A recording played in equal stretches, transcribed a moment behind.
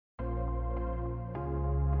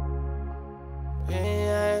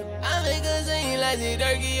Yeah, I make her sing like the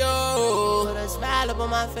turkey, yo. Put a smile up on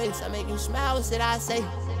my face, I make you smile, what should I say?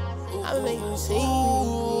 I'ma make you sing.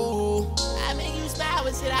 I make you smile,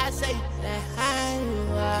 what should I say?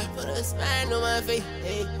 You put a smile on my face,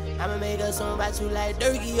 hey. I'ma make a song about you like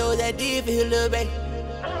turkey, yo, that did for your Lul Bae.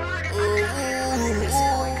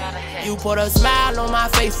 You put a smile on my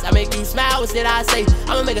face, I make you smile, what should I say?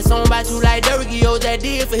 I'ma make a song about you like Durky, yo, that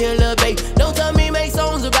did for your Lul Bae. Don't tell me make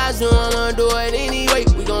songs about you, I'ma do it anyway.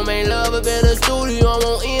 We gon' make love up in the studio, I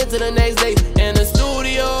won't end till the next day. In the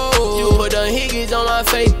studio, you put the hickeys on my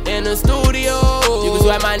face. In the studio, you can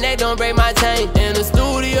swipe my neck, don't break my chain. In the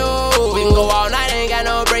studio, we can go all night, ain't got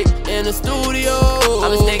no break. In the studio,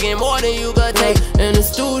 I'm sticking more than you could take. In the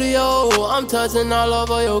studio, I'm touching all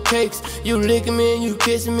over your cakes. You licking me and you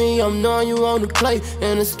kissing me, I'm knowing you on the play.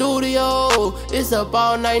 In the studio, it's up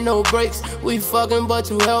all night, no breaks. We fucking, but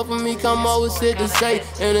you helping me come over, sit to say.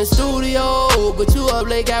 In the studio, but you up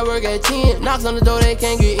late, got work at 10. Knocks on the door, they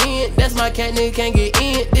can't get in. That's my cat, nigga can't get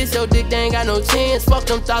in. This your dick, they ain't got no chance. Fuck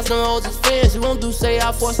them thoughts, them hoes is fans. You won't do say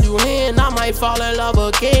I forced you in, I might fall in love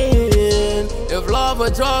again. If love a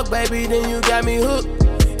drug, baby, then you got me hooked.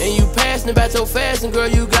 And you passionate about your fashion, girl,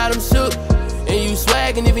 you got them shook. And you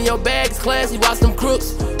swaggin', even your bag is classy, watch them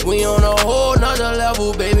crooks. We on a whole nother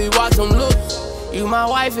level, baby, watch them look. You my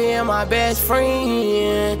wifey and my best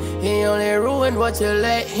friend. He only ruined what you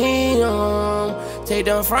let him. Take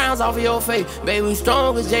them frowns off of your face, baby,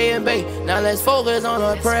 strong as J and Bay. Now let's focus on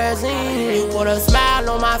the present. Put a smile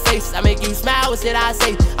on my face, I make you smile, what should I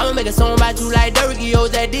say? I'ma make a song about you like Durky, yo,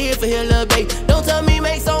 that did for your Lul Bae. Don't tell me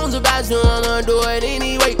make songs about you, I'ma do it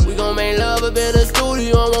anyway. We gon' make love up in the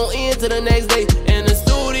studio, I won't end till the next day. In the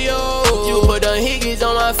studio, you put the hickeys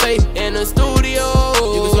on my face. In the studio,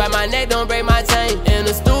 you can swipe my neck, don't break my chain. In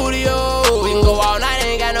the studio, we can go all night,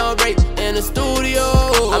 ain't got no break. In the studio,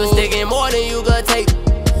 I'm sticking more than you could take.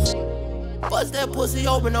 Bust that pussy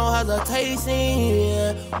open, no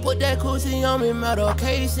hesitation. Put that coochie on me,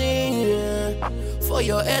 medication. For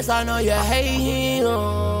your ass, I know you hate him.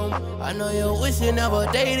 I know you wish you never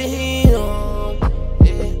dated him.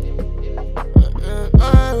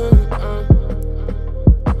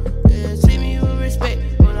 Yeah, treat me with respect.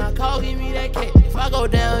 When I call, give me that cake. If I go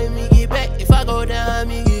down, let me get back. If I go down, let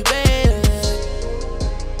me get back.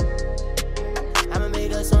 I'ma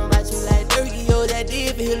make a song about you like Durky, yo, that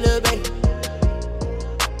did for your Lul Bae.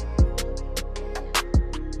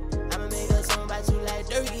 I'ma make a song about you like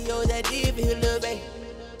Durky, yo, that did for your Lul Bae.